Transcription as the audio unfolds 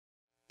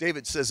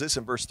David says this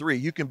in verse 3.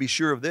 You can be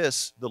sure of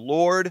this. The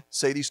Lord,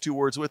 say these two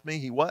words with me.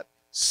 He what?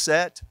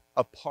 Set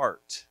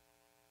apart.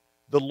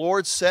 The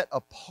Lord set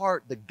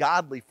apart the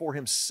godly for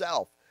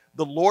himself.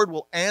 The Lord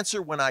will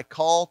answer when I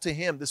call to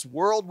him. This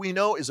world we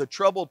know is a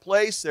troubled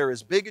place. There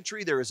is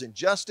bigotry, there is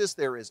injustice,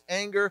 there is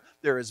anger,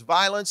 there is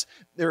violence,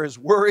 there is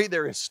worry,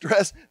 there is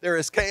stress, there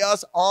is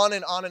chaos, on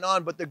and on and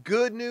on. But the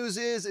good news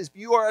is if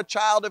you are a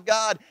child of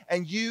God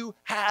and you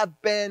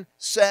have been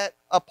set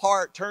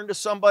apart, turn to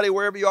somebody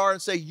wherever you are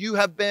and say, you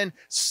have been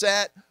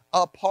set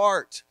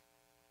apart.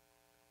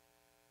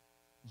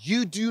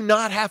 You do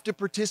not have to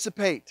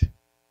participate.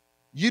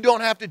 You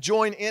don't have to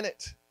join in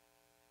it.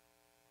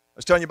 I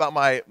was telling you about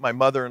my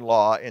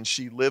mother-in-law, and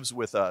she lives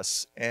with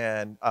us,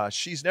 and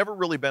she's never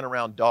really been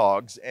around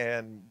dogs,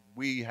 and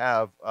we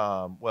have,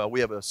 we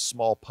have a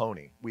small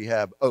pony. We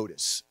have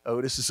Otis.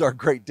 Otis is our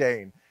Great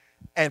Dane,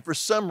 and for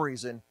some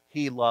reason,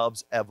 he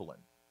loves Evelyn.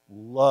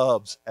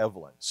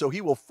 So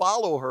he will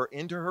follow her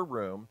into her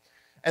room,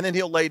 and then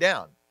he'll lay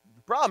down.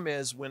 The problem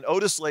is, when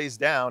Otis lays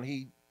down,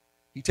 he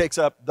takes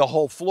up the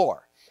whole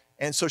floor,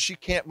 and so she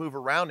can't move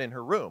around in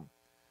her room.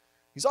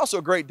 He's also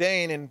a Great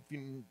Dane, and if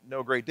you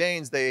know Great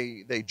Danes,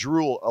 they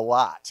drool a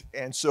lot.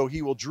 And so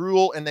he will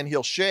drool, and then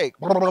he'll shake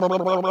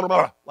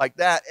like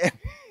that, and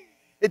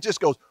it just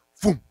goes,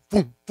 boom,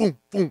 boom, boom,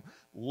 boom,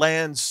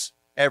 lands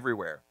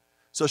everywhere.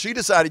 So she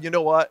decided, you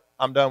know what,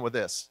 I'm done with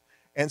this.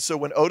 And so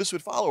when Otis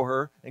would follow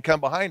her and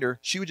come behind her,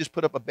 she would just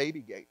put up a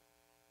baby gate.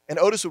 And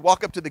Otis would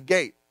walk up to the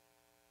gate,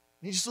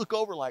 and he'd just look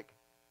over like,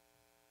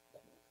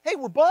 hey,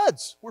 we're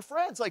buds, we're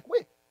friends. Like,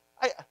 wait,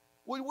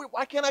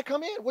 why can't I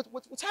come in?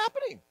 What's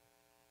happening?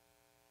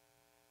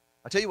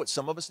 I'll tell you what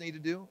some of us need to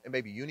do, and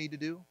maybe you need to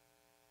do.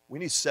 We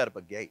need to set up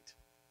a gate.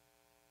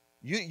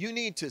 You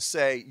need to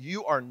say,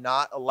 you are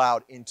not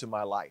allowed into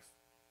my life.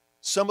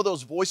 Some of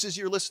those voices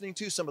you're listening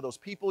to, some of those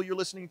people you're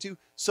listening to,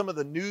 some of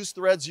the news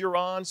threads you're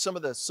on, some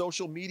of the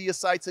social media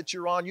sites that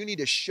you're on, you need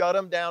to shut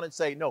them down and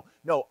say, no,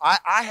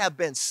 I have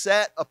been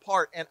set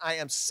apart, and I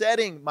am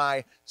setting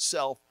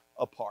myself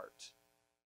apart.